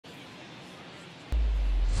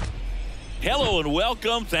Hello and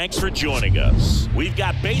welcome. Thanks for joining us. We've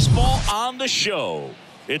got baseball on the show.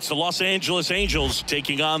 It's the Los Angeles Angels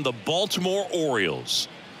taking on the Baltimore Orioles.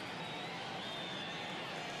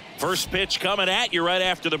 First pitch coming at you right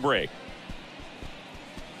after the break.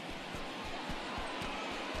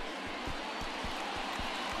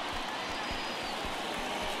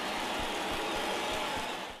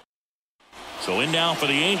 So in now for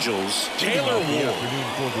the Angels, Taylor Ward. For the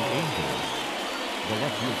Angels, the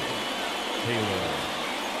left fielder, Taylor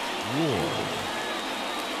Ward.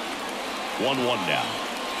 1-1 now.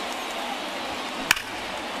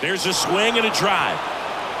 There's a swing and a drive.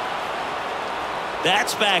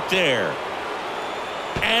 That's back there.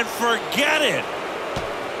 And forget it.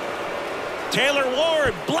 Taylor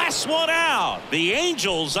Ward blasts one out. The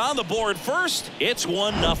Angels on the board first. It's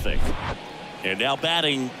 1-0. And now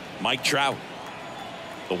batting Mike Trout.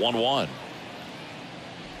 The 1-1.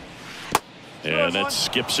 And that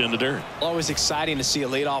skips in the dirt. Always exciting to see a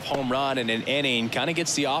leadoff home run in an inning. Kind of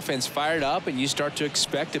gets the offense fired up, and you start to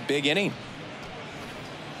expect a big inning.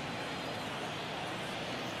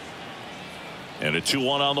 And a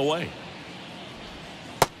 2-1 on the way.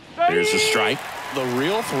 There's a strike. The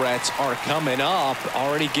real threats are coming up.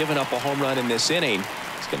 Already giving up a home run in this inning.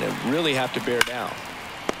 It's going to really have to bear down.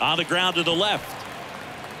 On the ground to the left.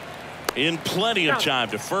 In plenty of time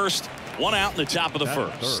to first. One out in the top of the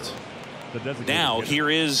first. Now here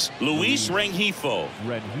is Luis Rengifo.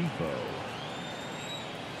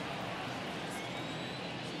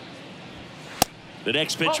 The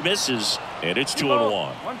next pitch misses, and it's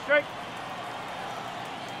 2-1. One strike.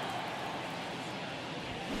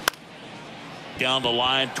 Down the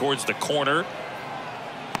line towards the corner.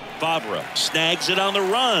 Favre snags it on the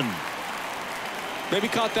run. Maybe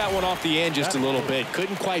caught that one off the end just a little bit.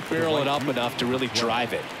 Couldn't quite barrel it up enough to really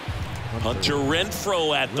drive it. Hunter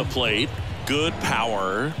Renfroe at the plate. Good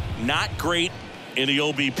power. Not great in the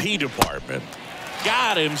OBP department.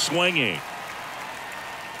 Got him swinging.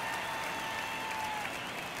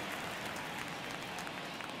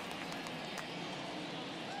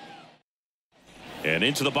 And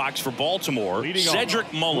into the box for Baltimore,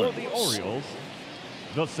 Cedric Mullins. For the Orioles,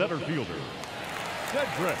 the center fielder,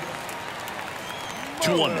 Cedric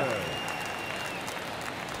 2-1 now.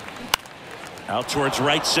 Out towards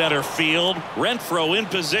right center field. Renfroe in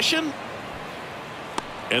position.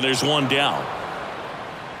 And there's one down.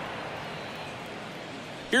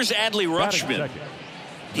 Here's Adley Rutschman.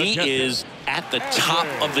 He is at the top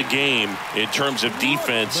of the game in terms of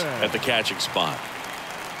defense at the catching spot.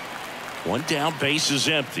 One down, base is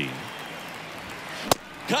empty.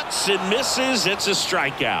 Cuts and misses. It's a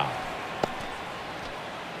strikeout.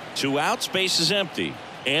 Two outs, base is empty.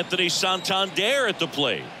 Anthony Santander at the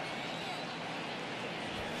plate.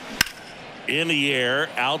 In the air,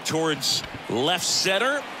 out towards left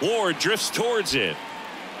center. Ward drifts towards it.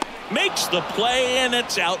 Makes the play, and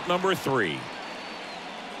it's out number 3.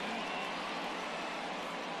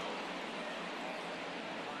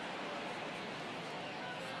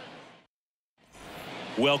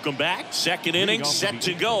 Welcome back. Second inning set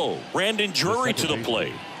to go. Brandon Drury to the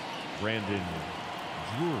plate. Brandon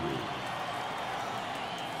Drury.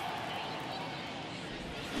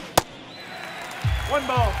 One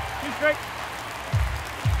ball. Two strikes.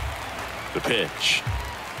 The pitch.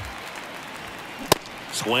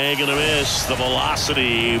 Swing and a miss. The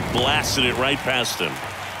velocity blasted it right past him.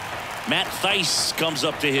 Matt Thaiss comes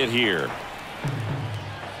up to hit here.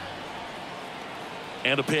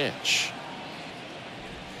 And a pitch.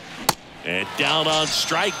 And down on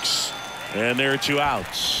strikes. And there are 2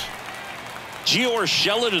 outs. Gio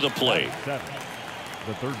Urshela to the plate. The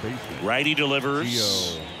third baseman. Righty delivers.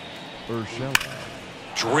 Gio Urshela.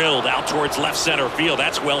 Drilled out towards left center field.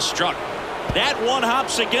 That's well struck. That one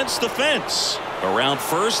hops against the fence. Around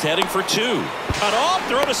first, heading for 2. Cut off,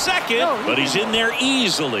 throw to second, but he's in there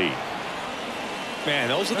easily. Man,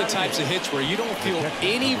 those are the types of hits where you don't feel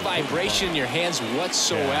any vibration in your hands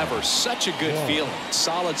whatsoever. Such a good feeling.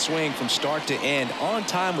 Solid swing from start to end. On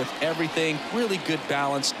time with everything. Really good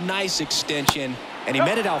balance. Nice extension. And he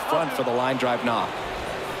met it out front for the line drive knock.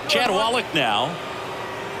 Chad Wallach now.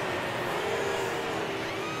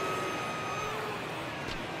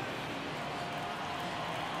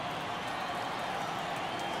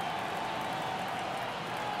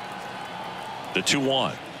 The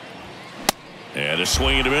 2-1. And a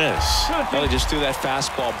swing and a miss. Well, he just threw that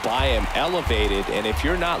fastball by him, elevated, and if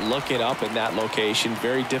you're not looking up in that location,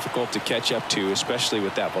 very difficult to catch up to, especially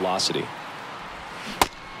with that velocity.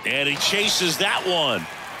 And he chases that one,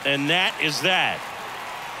 and that is that.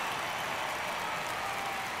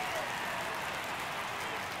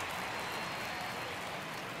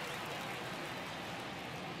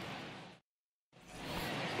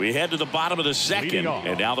 We head to the bottom of the second,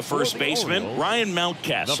 and now the first baseman, Orioles, Ryan the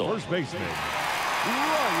Mountcastle. first baseman,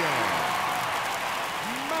 Ryan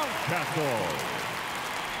Mountcastle.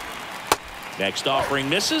 Next offering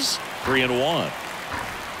misses. 3-1.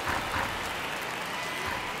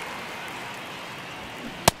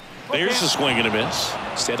 There's a swing and a miss.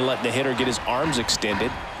 Instead of letting the hitter get his arms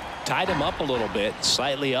extended, tied him up a little bit,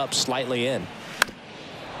 slightly up, slightly in.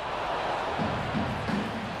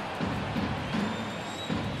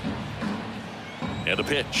 And a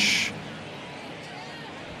pitch.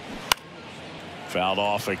 Fouled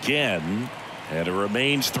off again, and it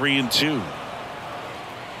remains 3-2.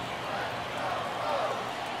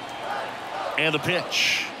 And the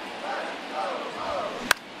pitch.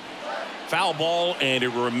 Foul ball, and it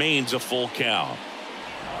remains a full count.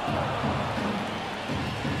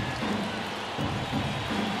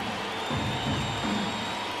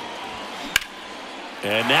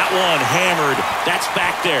 And that one hammered. That's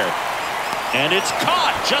back there. And it's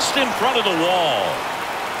caught just in front of the wall.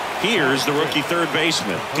 Here's the rookie third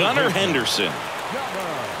baseman, Gunnar Henderson.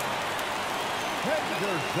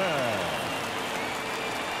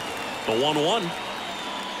 The 1-1.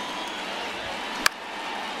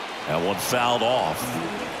 That one fouled off.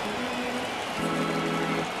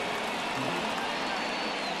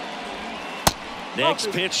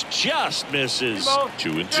 Next pitch just misses.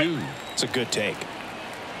 2-2. It's a good take.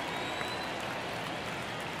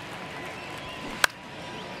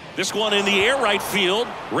 This one in the air, right field.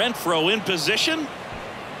 Renfroe in position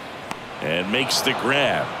and makes the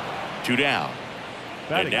grab. 2 down.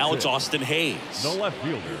 And now it's Austin Hayes. The left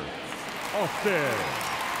fielder, Austin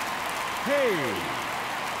Hayes.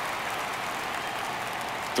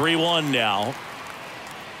 3-1 now.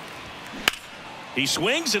 He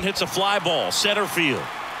swings and hits a fly ball center field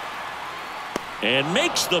and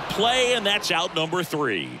makes the play, and that's out number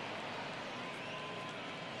 3.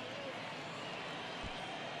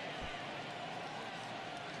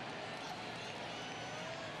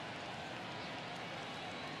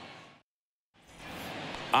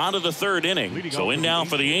 On to the third inning. So in now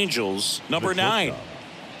for the Angels, number 9.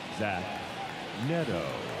 Zach Neto.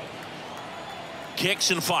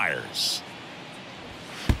 Kicks and fires.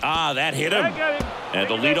 That hit him. And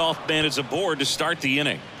the leadoff man is aboard to start the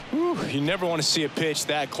inning. Whew, you never want to see a pitch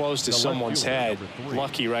that close to someone's head.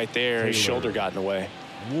 Lucky right there. His shoulder got in the way.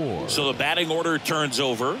 So the batting order turns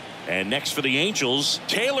over. And next for the Angels,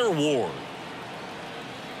 Taylor Ward.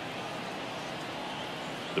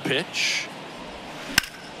 The pitch.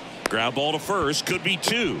 Ground ball to first. Could be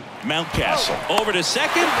 2. Mountcastle over to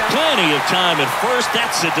second. Plenty of time at first.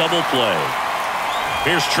 That's a double play.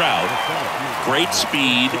 Here's Trout. Great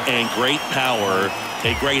speed and great power.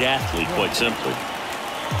 A great athlete, quite simply.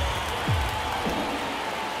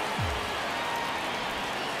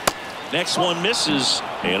 Next one misses,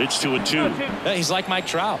 and it's 2-2. He's like Mike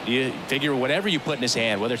Trout. You figure whatever you put in his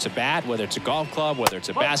hand, whether it's a bat, whether it's a golf club, whether it's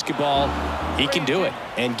a basketball, he can do it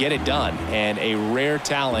and get it done. And a rare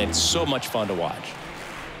talent, so much fun to watch.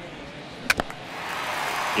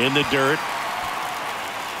 In the dirt.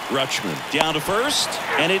 Rutschman down to first,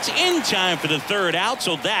 and it's in time for the third out,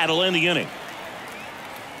 so that'll end the inning.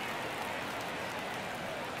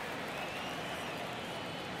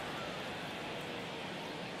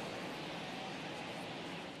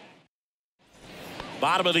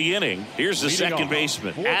 Bottom of the inning. Here's the second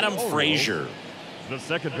baseman, Adam Frazier. The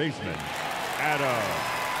second baseman, Adam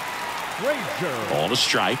Frazier. On a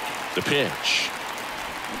strike. The pitch.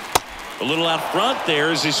 A little out front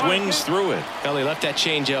there as he swings through it. Well, he left that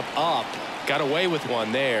changeup up, got away with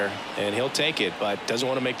one there, and he'll take it, but doesn't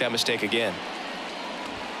want to make that mistake again.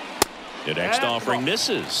 The next offering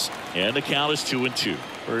misses, and the count is 2-2.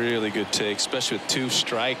 Really good take, especially with 2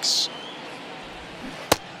 strikes.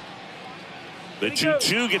 The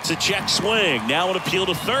 2-2 gets a check swing. Now an appeal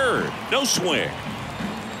to third. No swing.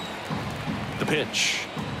 The pitch.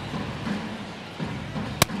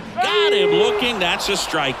 Got him looking. That's a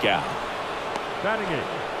strikeout. Batting it.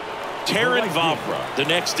 Taron Vavra, the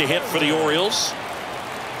next to hit for the Orioles.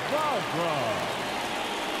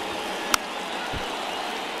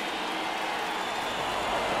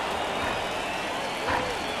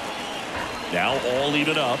 Now all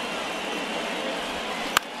even up.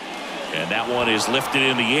 And that one is lifted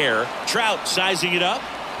in the air. Trout sizing it up.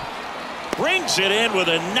 Brings it in with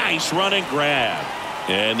a nice running grab.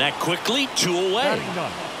 And that quickly 2 away.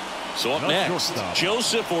 So up next,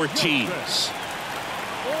 Joseph Ortiz.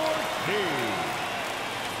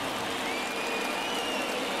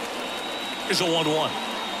 Here's a 1-1.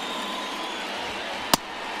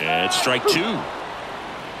 And strike 2.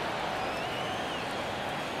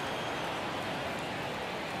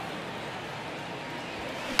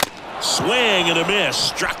 Swing and a miss.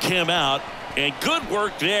 Struck him out. And good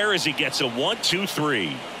work there as he gets a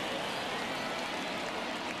 1-2-3.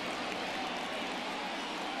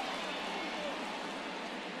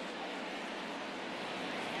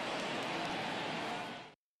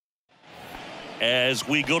 As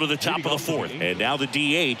we go to the top of the fourth. And now the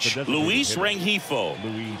DH, Luis Rengifo.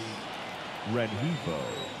 Luis Rengifo.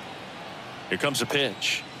 Here comes a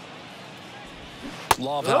pitch.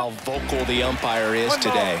 Love how vocal the umpire is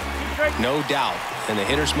today. No doubt in the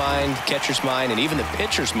hitter's mind, catcher's mind, and even the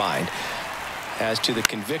pitcher's mind as to the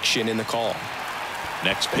conviction in the call.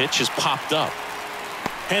 Next pitch is popped up.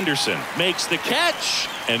 Henderson makes the catch,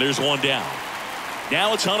 and there's one down.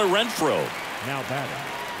 Now it's Hunter Renfroe. Now batting,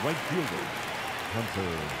 right fielder, Hunter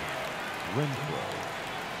Renfroe.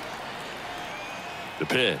 The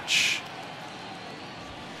pitch.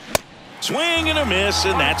 Swing and a miss,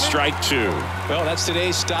 and that's strike two. Well, that's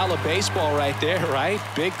today's style of baseball right there, right?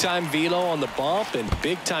 Big-time velo on the bump and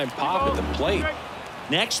big-time pop at the plate.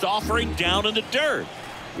 Next offering down in the dirt.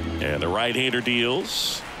 And the right-hander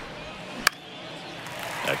deals.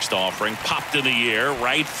 Next offering popped in the air,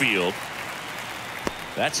 right field.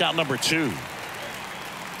 That's out number two.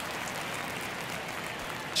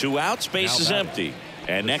 Two outs, base is empty.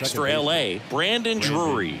 And next for LA, Brandon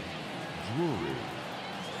Drury.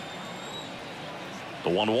 The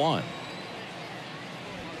 1-1.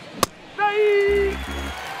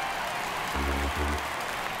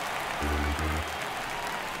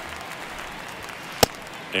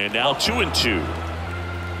 And now 2-2.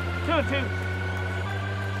 2-2.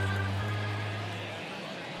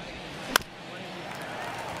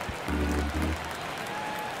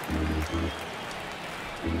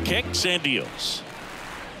 Kicks and deals.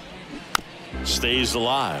 Stays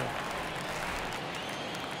alive.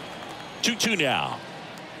 2-2 now.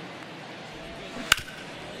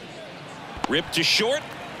 Ripped to short.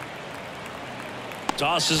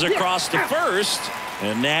 Tosses across to first.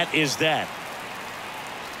 And that is that.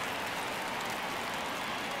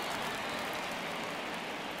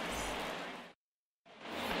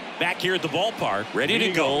 Back here at the ballpark, ready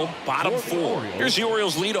to go. Bottom four. Here's the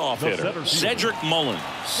Orioles leadoff hitter, Cedric Mullins.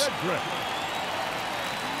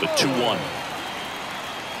 The 2-1.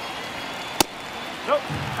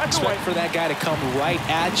 Expect for that guy to come right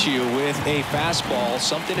at you with a fastball,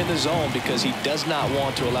 something in the zone, because he does not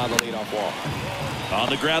want to allow the leadoff walk. On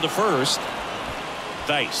the ground to first.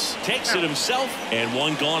 Thice takes it himself, and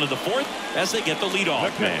one gone in the fourth as they get the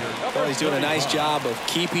leadoff man. Well, he's doing a nice job of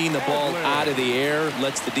keeping the ball out of the air,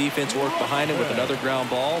 lets the defense work behind him with another ground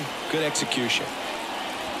ball. Good execution.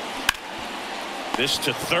 This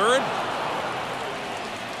to third.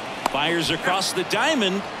 Fires across the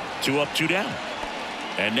diamond. 2 up, 2 down.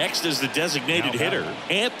 And next is the designated hitter,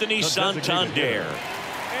 Anthony Santander.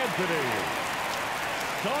 Anthony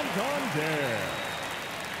Santander.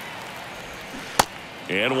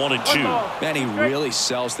 And 1-2. Man, he really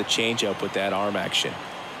sells the changeup with that arm action.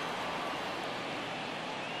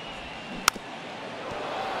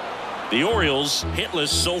 The Orioles hitless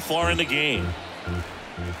so far in the game.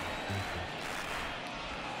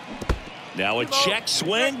 Now a check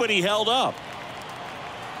swing, but he held up.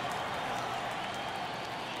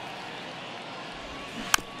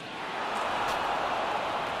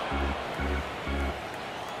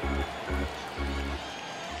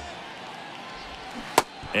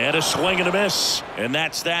 And a swing and a miss, and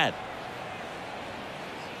that's that.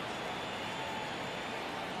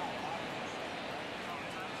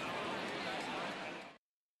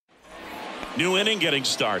 New inning getting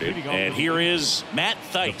started, and here is Matt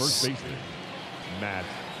Thice. First baseman, Matt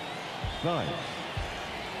Thice.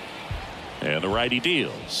 And the righty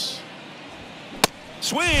deals.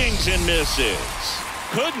 Swings and misses.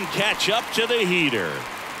 Couldn't catch up to the heater.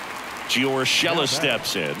 Gio Urshela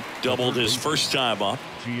steps in, doubled his first time up.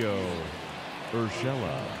 Gio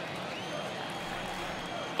Urshela.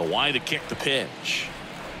 The wide to kick the pitch.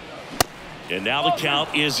 And now the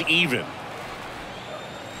count is even.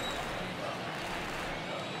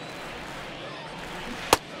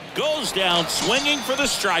 Goes down swinging for the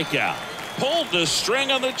strikeout. Pulled the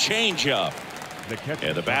string on the changeup.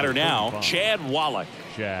 And the batter now, Chad Wallach.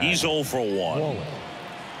 He's 0 for 1.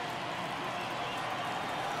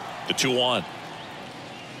 The 2-1.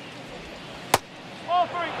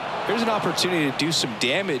 Here's an opportunity to do some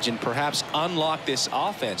damage and perhaps unlock this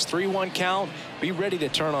offense. 3-1 count. Be ready to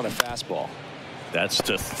turn on a fastball. That's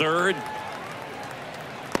to third.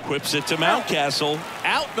 Whips it to Mountcastle.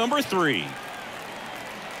 Out number 3.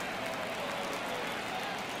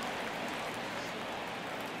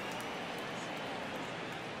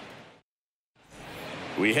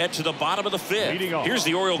 We head to the bottom of the fifth. Leading off Here's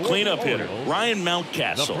the Oriole for cleanup the hitter, Orioles, Ryan the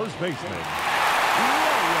Mountcastle. first baseman,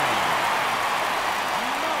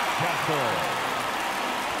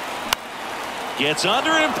 Gets under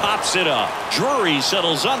it and pops it up. Drury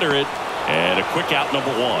settles under it, and a quick out,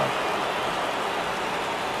 number one.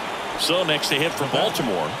 So next to hit for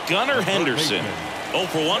Baltimore, Gunnar Henderson. 0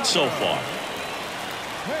 for 1 so far.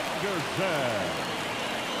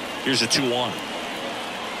 Here's a 2-1.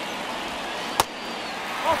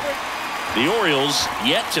 The Orioles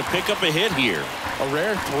yet to pick up a hit here. A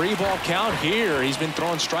rare 3-ball count here. He's been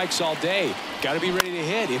throwing strikes all day. Got to be ready to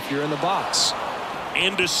hit if you're in the box.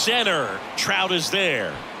 Into center. Trout is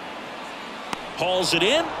there. Hauls it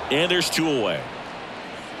in, and there's 2 away.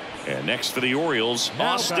 And next for the Orioles,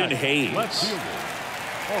 now Austin Hayes. Left fielder,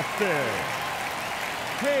 Austin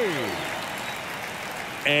Hayes.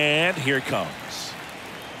 And here it comes.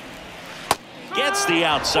 Gets the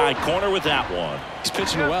outside corner with that one. He's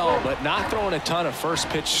pitching well, but not throwing a ton of first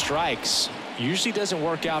pitch strikes. Usually doesn't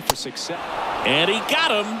work out for success. And he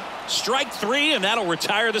got him. Strike 3, and that'll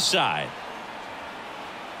retire the side.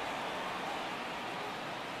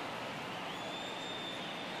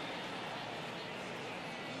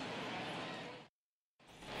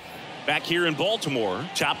 Back here in Baltimore,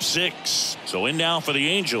 top 6. So in now for the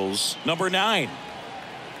Angels, number 9.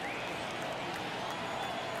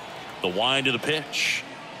 The wind of the pitch.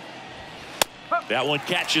 That one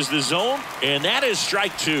catches the zone, and that is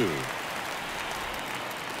strike 2.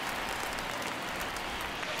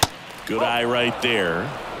 Good eye right there.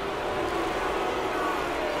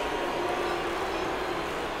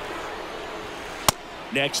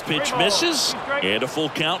 Next pitch misses, and a full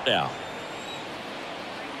count now.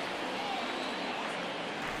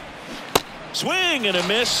 Swing and a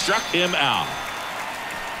miss, struck him out.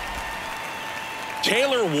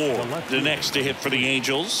 Taylor Ward, the next to hit for the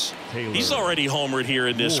Angels. He's already homered here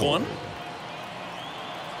in this one.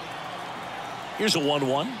 Here's a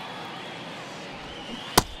 1-1.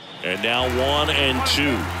 And now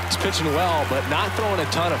 1-2. He's pitching well, but not throwing a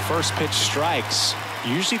ton of first pitch strikes.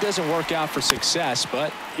 Usually doesn't work out for success,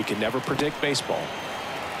 but you can never predict baseball.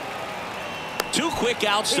 2 quick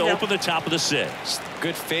outs to open the top of the 6th.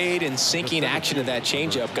 Good fade and sinking action of that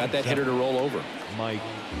changeup got that hitter to roll over. Mike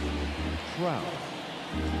Trout.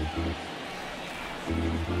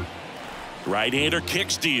 Right-hander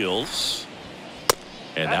kicks, deals.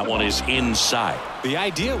 And that one is inside. The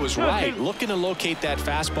idea was right, looking to locate that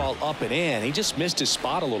fastball up and in. He just missed his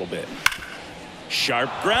spot a little bit. Sharp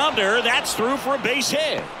grounder. That's through for a base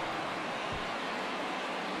hit.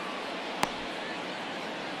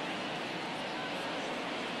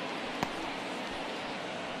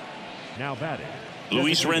 Now batting,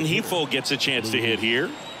 Luis Rengifo gets a chance to hit here.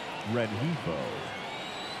 Rengifo.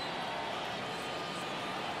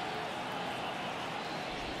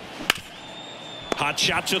 Hot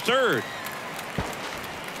shot to third.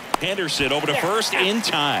 Henderson over to first in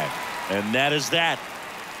time. And that is that.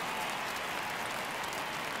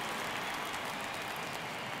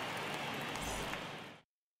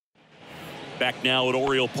 Back now at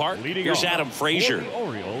Oriole Park. Here's Adam Frazier.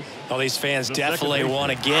 Oh, these fans definitely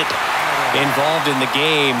want to get involved in the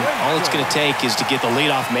game. All it's going to take is to get the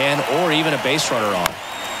leadoff man or even a base runner on.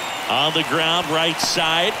 On the ground, right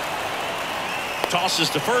side. Tosses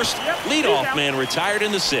to first. Leadoff man retired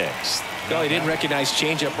in the 6th. Well, he didn't recognize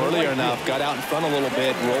changeup earlier enough. Got out in front a little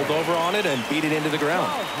bit, rolled over on it, and beat it into the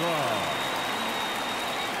ground.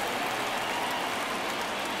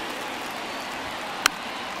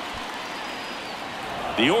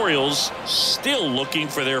 The Orioles still looking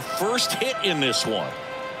for their first hit in this one.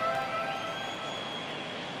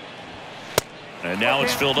 And now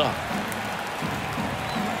it's filled up.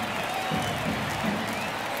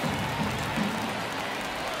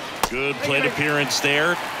 Good plate appearance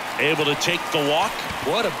there. Able to take the walk.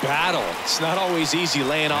 What a battle. It's not always easy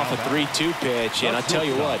laying off a 3-2 pitch, and I tell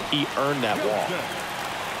you what, he earned that walk.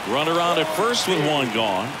 Runner on at first with one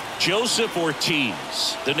gone. Joseph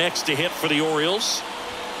Ortiz, the next to hit for the Orioles.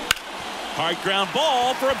 Hard ground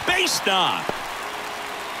ball for a base knock.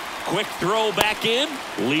 Quick throw back in.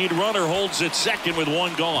 Lead runner holds at second with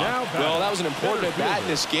one gone. Well, that was an important at bat in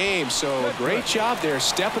this game, so a great job there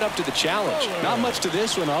stepping up to the challenge. Not much to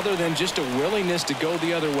this one other than just a willingness to go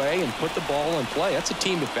the other way and put the ball in play. That's a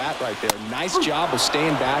team at bat right there. Nice job of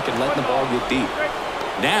staying back and letting the ball get deep.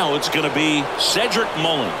 Now it's going to be Cedric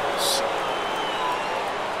Mullins.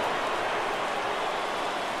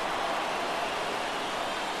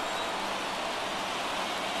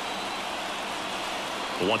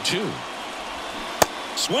 The 1-2.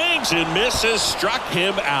 Swings and misses, struck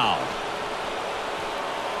him out.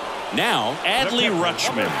 Now Adley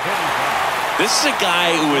Rutschman. This is a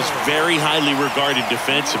guy who is very highly regarded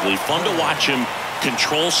defensively. Fun to watch him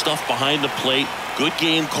control stuff behind the plate. Good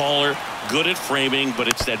game caller, good at framing, but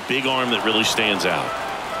it's that big arm that really stands out.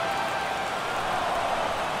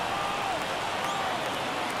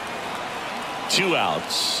 Two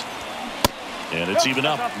outs. And it's even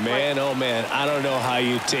up. Man, oh man, I don't know how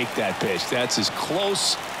you take that pitch. That's as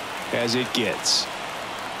close as it gets.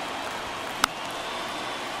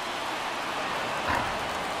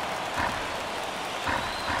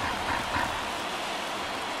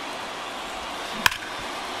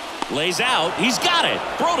 Lays out. He's got it.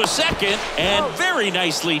 Throw to second, and very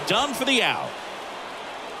nicely done for the out.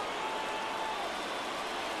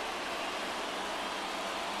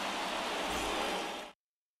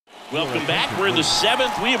 Welcome back. We're in the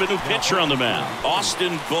seventh. We have a new pitcher on the mound,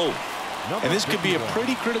 Austin Vogt. And this could be a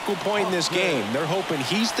pretty critical point in this game. They're hoping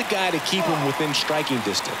he's the guy to keep him within striking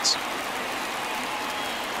distance.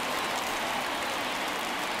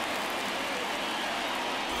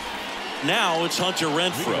 Now it's Hunter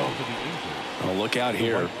Renfroe. Oh, look out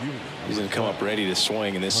here. He's going to come up ready to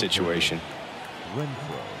swing in this situation.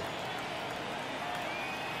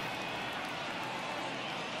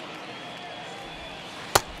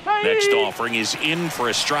 Next offering is in for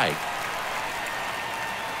a strike.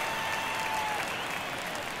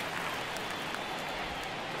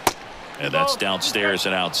 And that's downstairs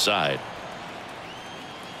and outside.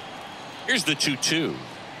 Here's the 2-2.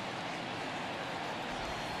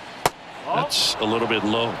 That's a little bit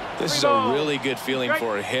low. This is a really good feeling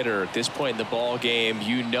for a hitter at this point in the ball game.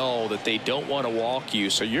 You know that they don't want to walk you,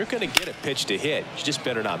 so you're going to get a pitch to hit. You just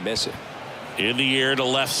better not miss it. In the air to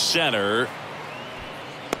left center.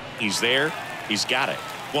 He's there. He's got it.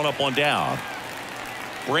 One up, one down.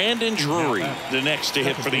 Brandon Drury, the next to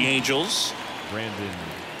hit for the Angels. Brandon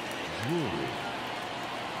Drury.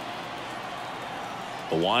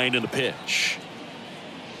 The wind and the pitch.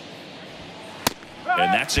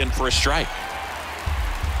 And that's in for a strike.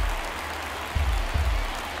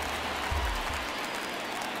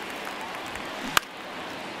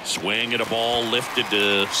 Swing and a ball lifted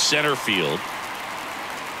to center field.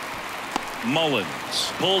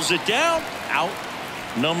 Mullins pulls it down. Out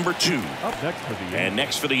number 2. Up next for the Angels. And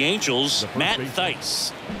next for the Angels, Matt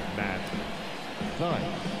Thaiss. Matt Thaiss.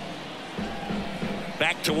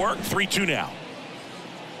 Back to work. 3-2 now.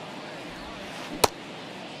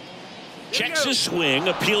 Checks his swing.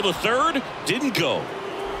 Appeal to third. Didn't go.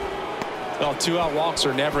 Well, 2-out walks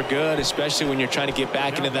are never good, especially when you're trying to get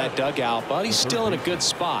back into that dugout. But he's still in a good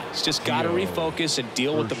spot. He's just got to refocus and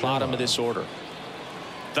deal with the bottom of this order.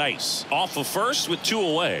 Thaiss off of first with 2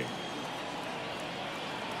 away.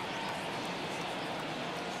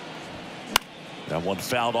 That one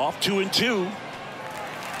fouled off. 2-2.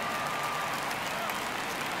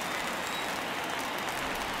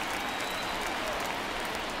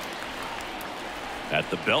 At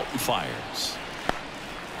the belt and fires.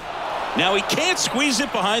 Now he can't squeeze it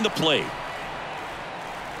behind the plate.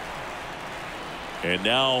 And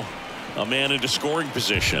now a man into scoring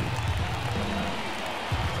position.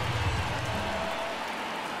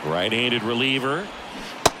 Right-handed reliever.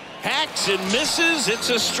 Hacks and misses. It's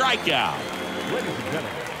a strikeout. Ladies and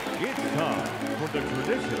gentlemen, it's time for the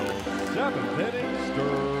traditional 7th-inning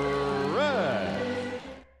stretch.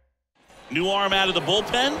 New arm out of the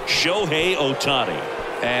bullpen, Shohei Ohtani.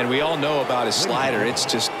 And we all know about his slider. It's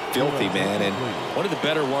just filthy, man. And one of the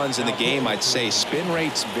better ones in the game, I'd say. Spin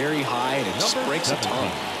rate's very high, and it just breaks a ton.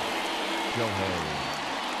 Shohei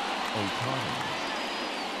Ohtani.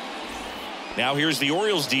 Now here's the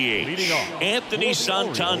Orioles DH, Anthony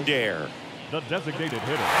Santander. The designated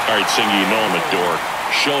hitter. All right, Singy, you know him at Dork.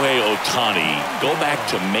 Shohei Ohtani. Go back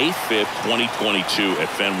to May 5th, 2022 at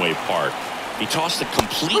Fenway Park. He tossed a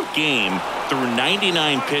complete game through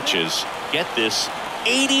 99 pitches. Get this,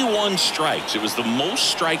 81 strikes. It was the most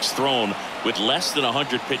strikes thrown with less than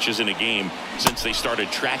 100 pitches in a game since they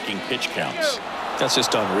started tracking pitch counts. That's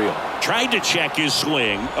just unreal. Tried to check his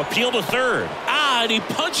swing. Appeal to third. And he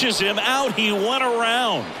punches him out. He went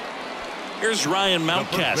around. Here's Ryan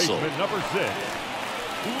Mountcastle. Number 6, Ryan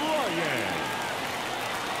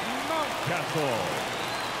Mountcastle.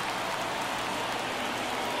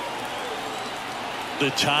 The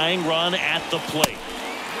tying run at the plate.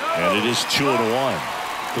 And it is 2-1.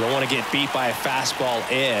 You don't want to get beat by a fastball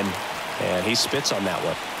in. And he spits on that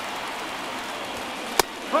one.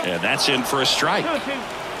 And that's in for a strike.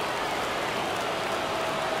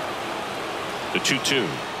 The 2-2.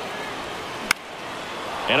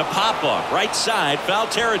 And a pop-up right side, foul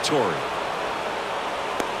territory.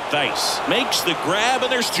 Theis makes the grab,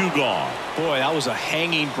 and there's 2 gone. Boy, that was a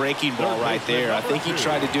hanging breaking ball right there. I think he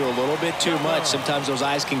tried to do a little bit too much. Sometimes those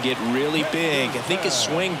eyes can get really big. I think his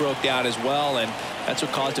swing broke down as well, and that's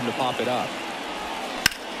what caused him to pop it up.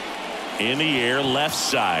 In the air, left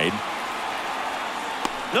side.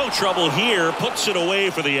 No trouble here. Puts it away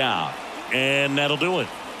for the out. And that'll do it.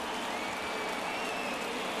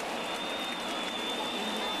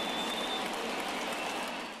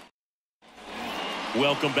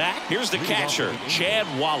 Welcome back. Here's the catcher, Chad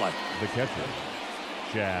Wallach. The catcher,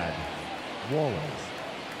 Chad Wallace.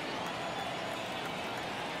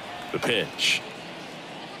 The pitch.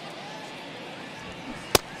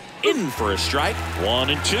 In for a strike.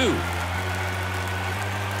 1-2.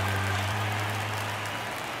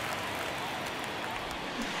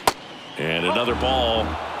 And another ball.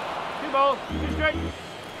 2 balls, 2 strikes.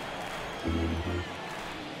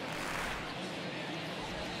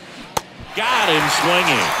 Got him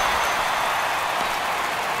swinging.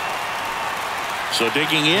 So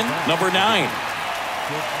digging in, number 9.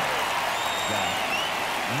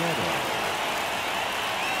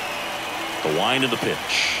 The wind of the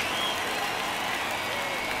pitch.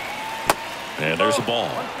 And there's a ball.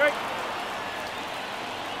 1 strike.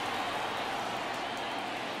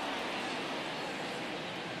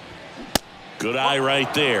 Good eye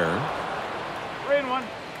right there. 3-1.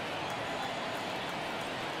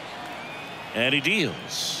 And he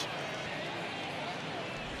deals.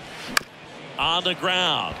 On the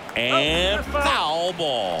ground. And foul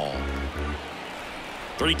ball.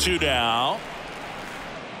 3-2 now.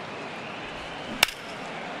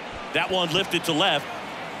 That one lifted to left.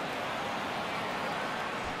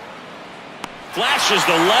 Flashes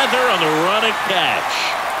the leather on the running catch.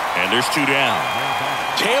 And there's 2 down.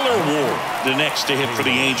 Taylor Ward, the next to hit for the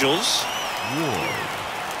Angels. Ward.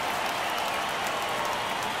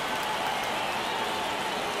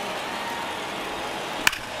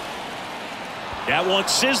 That one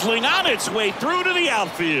sizzling on its way through to the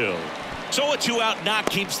outfield. So a 2-out knock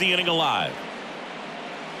keeps the inning alive.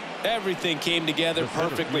 Everything came together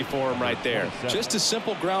perfectly for him right there. Just a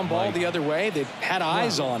simple ground ball the other way. They had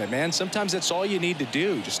eyes on it, man. Sometimes that's all you need to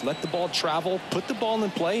do. Just let the ball travel, put the ball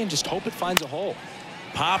in play, and just hope it finds a hole.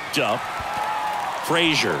 Popped up.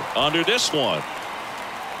 Frazier under this one.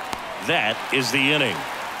 That is the inning.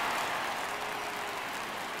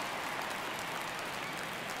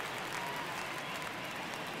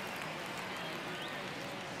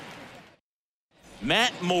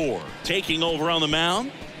 Matt Moore taking over on the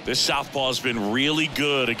mound. This southpaw's been really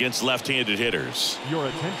good against left-handed hitters. Your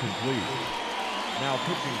attention, please. Now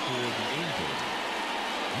pitching for the Angels,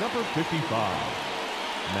 number 55,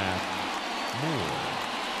 Matt Moore.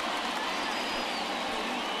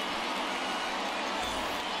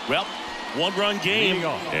 Well, 1-run game.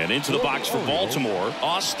 And into the box for Baltimore,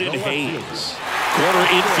 Austin Hayes. Corner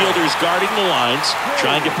infielders guarding the lines,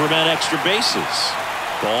 trying to prevent extra bases.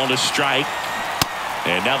 Ball and a strike.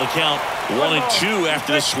 And now the count 1-2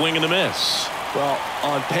 after the swing and the miss. Well,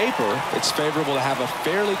 on paper, it's favorable to have a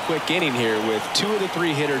fairly quick inning here with 2 of the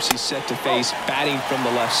 3 hitters he's set to face batting from the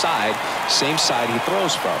left side, same side he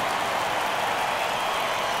throws from.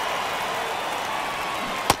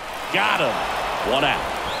 Got him. 1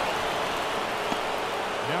 out.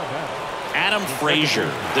 Adam Frazier,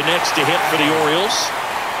 the next to hit for the Orioles.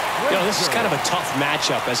 You know, this is kind of a tough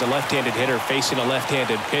matchup as a left-handed hitter facing a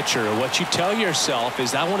left-handed pitcher. What you tell yourself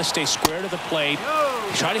is, I want to stay square to the plate,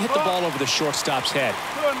 try to hit the ball over the shortstop's head.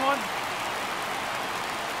 2-1.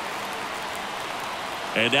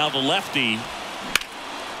 And now the lefty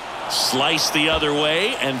sliced the other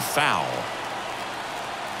way and foul.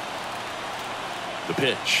 The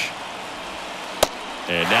pitch.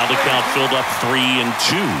 And now the count filled up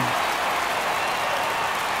 3-2.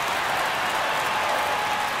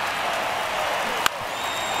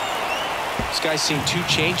 This guy's seen 2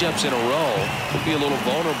 changeups in a row. Could be a little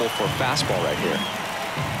vulnerable for a fastball right here.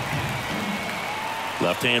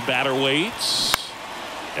 Left-hand batter waits.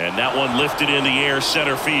 And that one lifted in the air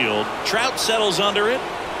center field. Trout settles under it.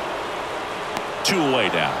 2 away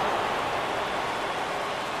now.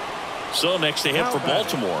 So next to hit for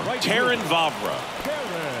Baltimore, Taron Vavra.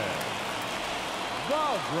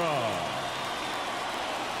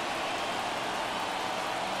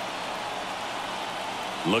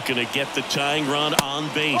 Looking to get the tying run on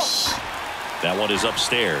base. That one is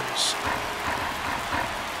upstairs.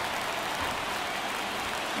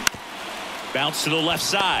 Bounce to the left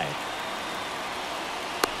side.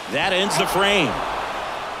 That ends the frame.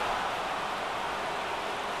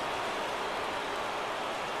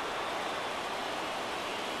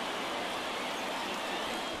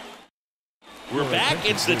 We're back.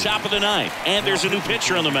 It's the top of the ninth, and there's a new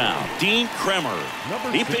pitcher on the mound, Dean Kremer.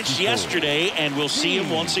 He pitched yesterday, and we'll see him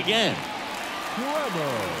once again.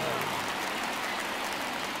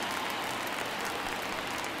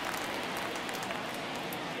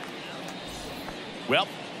 Well,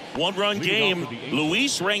 one-run game.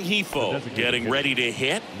 Luis Rengifo getting ready to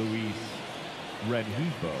hit. Luis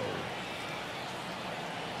Rengifo.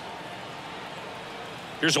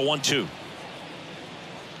 Here's a 1-2.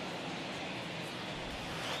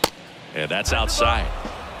 And that's outside.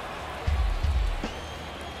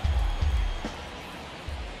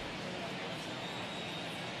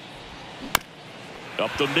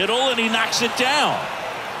 Up the middle, and he knocks it down.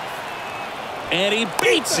 And he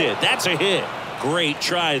beats it. That's a hit. Great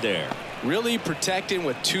try there. Really protecting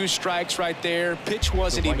with 2 strikes right there. Pitch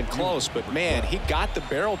wasn't even close, but man, he got the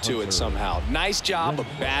barrel to it somehow. Nice job of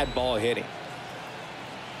bad ball hitting.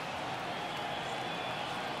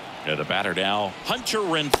 And the batter now, Hunter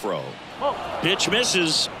Renfroe. Pitch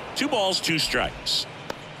misses. 2 balls, 2 strikes.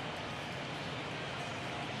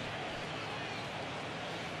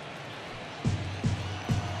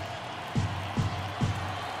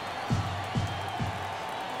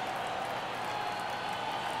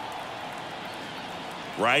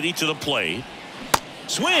 Righty to the plate.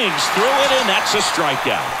 Swings through it, and that's a strikeout.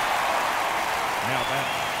 Now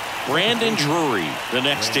back. Brandon Drury, the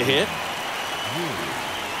next to hit.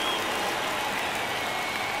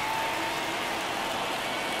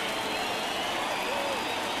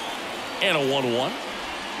 And a 1-1.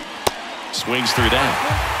 Swings through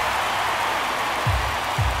that.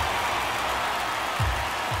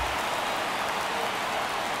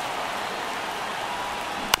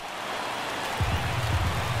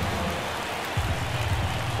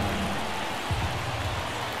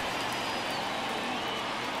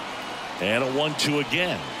 And a 1-2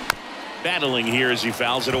 again. Battling here as he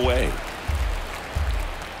fouls it away.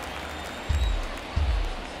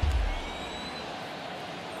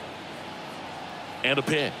 And a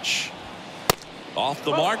pitch. Off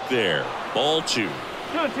the mark there. Ball 2.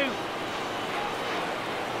 2-2.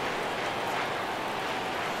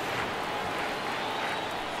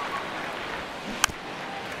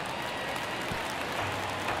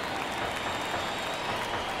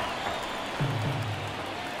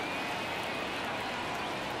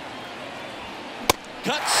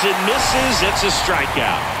 Cuts and misses. It's a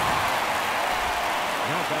strikeout.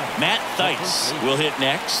 Matt Theis will hit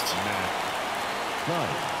next.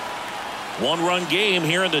 1-run game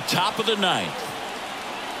here in the top of the ninth.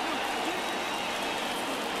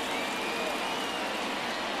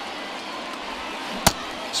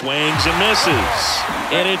 Swings and misses.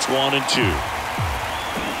 And it's 1-2.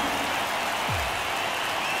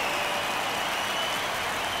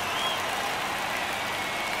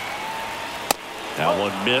 That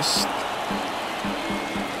one missed.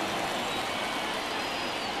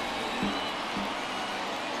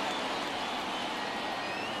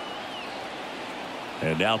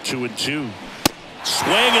 And now 2-2.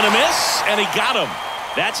 Swing and a miss, and he got him.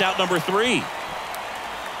 That's out number 3.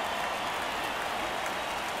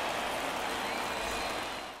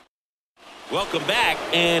 Welcome back,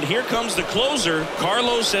 and here comes the closer,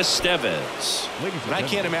 Carlos Estevez. And I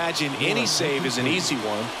can't imagine any save is an easy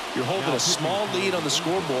one. You're holding a small lead on the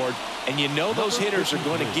scoreboard, and you know those hitters are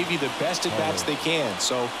going to give you the best at bats they can.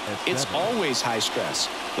 So it's always high stress.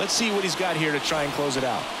 Let's see what he's got here to try and close it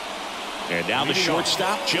out. And now the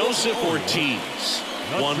shortstop, Joseph Ortiz.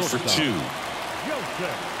 1 for 2.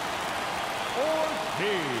 Joseph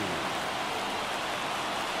Ortiz.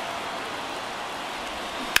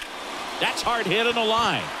 That's hard hit on the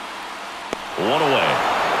line. 1 away.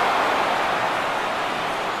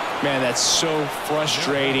 Man, that's so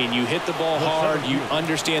frustrating. You hit the ball hard. You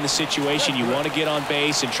understand the situation. You want to get on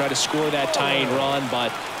base and try to score that tying run,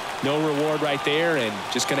 but no reward right there, and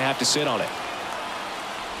just going to have to sit on it.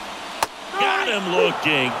 Got him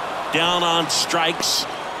looking. Down on strikes,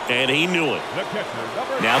 and he knew it.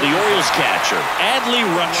 Now the Orioles catcher, Adley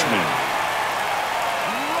Rutschman.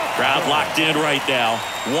 Crowd locked in right now.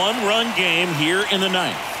 1-run game here in the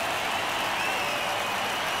ninth.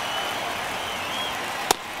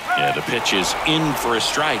 Yeah, the pitch is in for a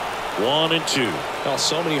strike. 1-2. Well,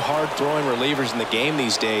 so many hard-throwing relievers in the game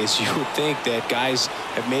these days. You would think that guys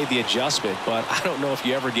have made the adjustment, but I don't know if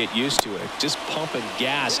you ever get used to it. Just pumping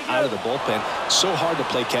gas out of the bullpen. So hard to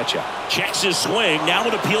play catch-up. Checks his swing. Now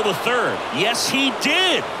an appeal to third. Yes, he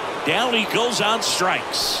did. Down he goes on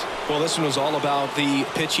strikes. Well, this one was all about the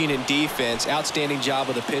pitching and defense. Outstanding job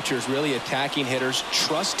of the pitchers, really attacking hitters,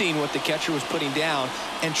 trusting what the catcher was putting down,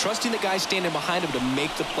 and trusting the guys standing behind him to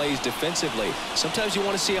make the plays defensively. Sometimes you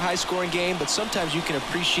want to see a high-scoring game, but sometimes you can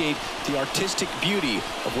appreciate the artistic beauty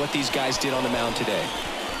of what these guys did on the mound today.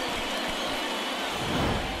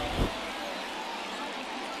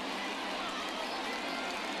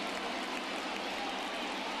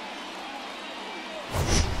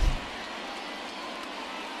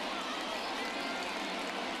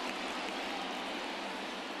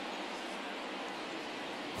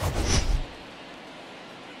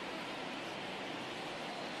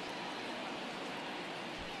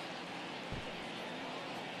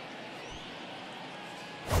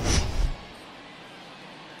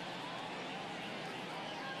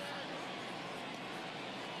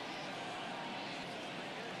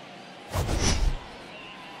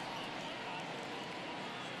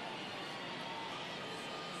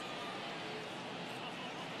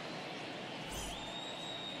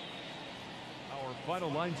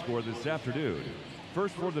 Final line score this afternoon.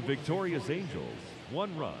 First for the victorious Angels,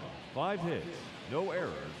 1 run, 5 hits, no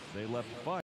errors. They left 5.